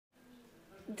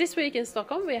This week in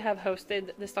Stockholm we have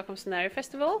hosted the Stockholm Scenario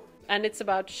Festival, and it's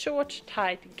about short,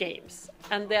 tight games.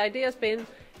 And the idea has been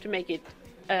to make it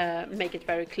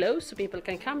very close so people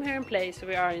can come here and play. So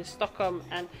we are in Stockholm,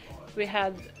 and we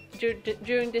had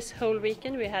during this whole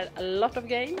weekend we had a lot of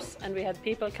games, and we had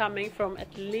people coming from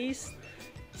at least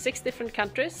 6 different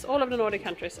countries, all of the Nordic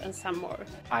countries and some more.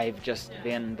 I've just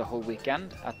been the whole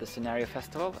weekend at the Scenario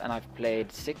Festival, and I've played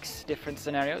 6 different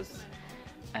scenarios,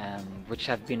 which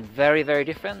have been very, very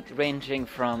different, ranging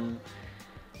from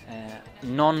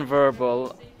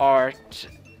non-verbal art,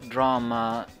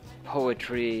 drama,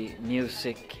 poetry,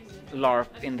 music,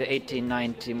 LARP in the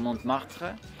 1890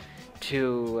 Montmartre,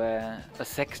 to a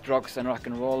sex, drugs and rock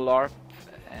and roll LARP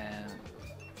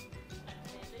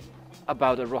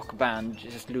about a rock band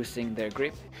just losing their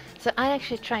grip. So I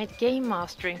actually tried game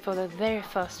mastering for the very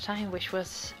first time, which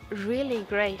was really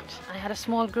great. I had a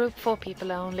small group, 4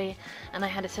 people only, and I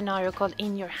had a scenario called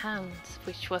In Your Hands,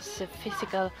 which was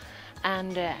physical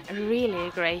and really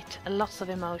great, lots of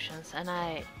emotions, and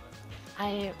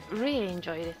I really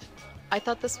enjoyed it. I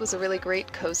thought this was a really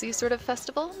great cozy sort of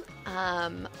festival.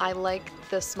 I like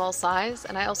the small size,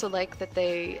 and I also like that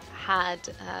they had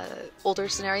older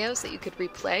scenarios that you could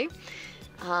replay.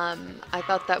 I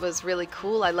thought that was really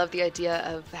cool. I love the idea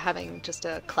of having just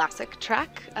a classic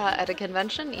track at a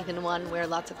convention, even one where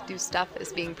lots of new stuff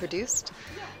is being produced.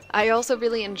 I also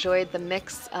really enjoyed the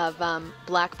mix of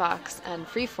black box and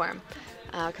freeform,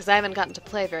 because I haven't gotten to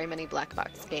play very many black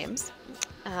box games.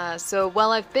 So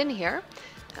while I've been here,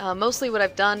 mostly what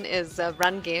I've done is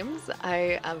run games.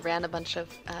 I ran a bunch of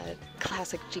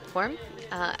classic G-form,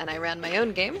 and I ran my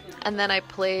own game, and then I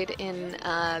played in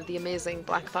the amazing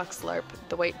black box LARP,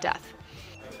 The White Death.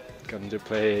 Gotten to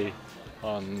play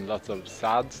on lots of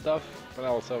sad stuff, but I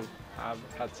also have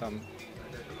had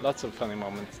lots of funny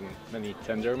moments and many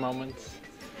tender moments.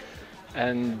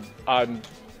 And I'm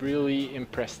really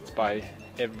impressed by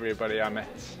everybody I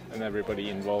met and everybody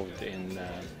involved in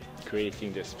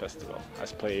creating this festival,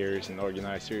 as players and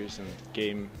organizers and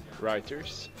game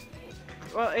writers.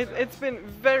 Well, it's been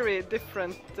very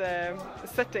different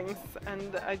settings,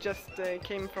 and I just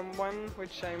came from one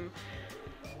which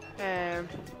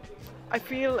I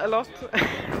feel a lot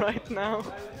right now.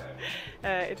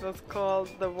 It was called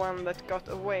The One That Got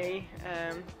Away,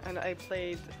 and I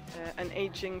played an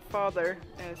aging father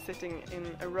sitting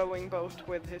in a rowing boat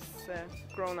with his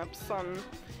grown-up son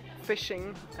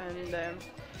fishing, and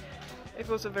it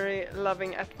was a very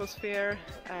loving atmosphere,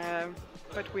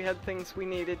 but we had things we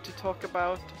needed to talk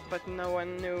about, but no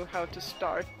one knew how to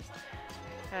start.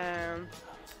 And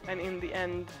in the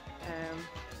end,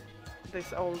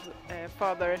 this old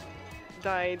father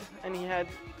died, and he had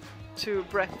 2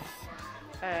 breaths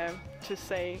to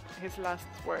say his last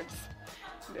words.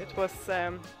 It was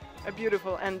a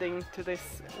beautiful ending to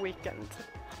this weekend.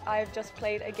 I've just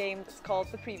played a game that's called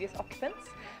The Previous Occupants,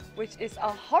 which is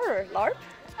a horror LARP,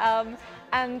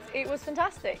 and it was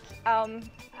fantastic.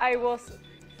 I was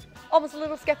almost a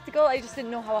little skeptical. I just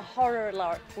didn't know how a horror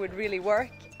LARP would really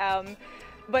work,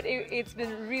 but it's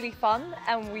been really fun,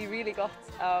 and we really got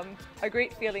a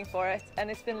great feeling for it,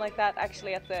 and it's been like that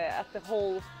actually at the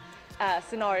whole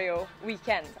scenario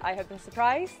weekend. I have been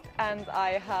surprised, and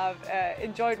I have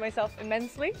enjoyed myself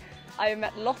immensely. I have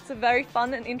met lots of very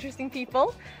fun and interesting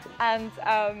people, and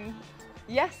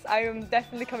yes, I am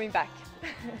definitely coming back.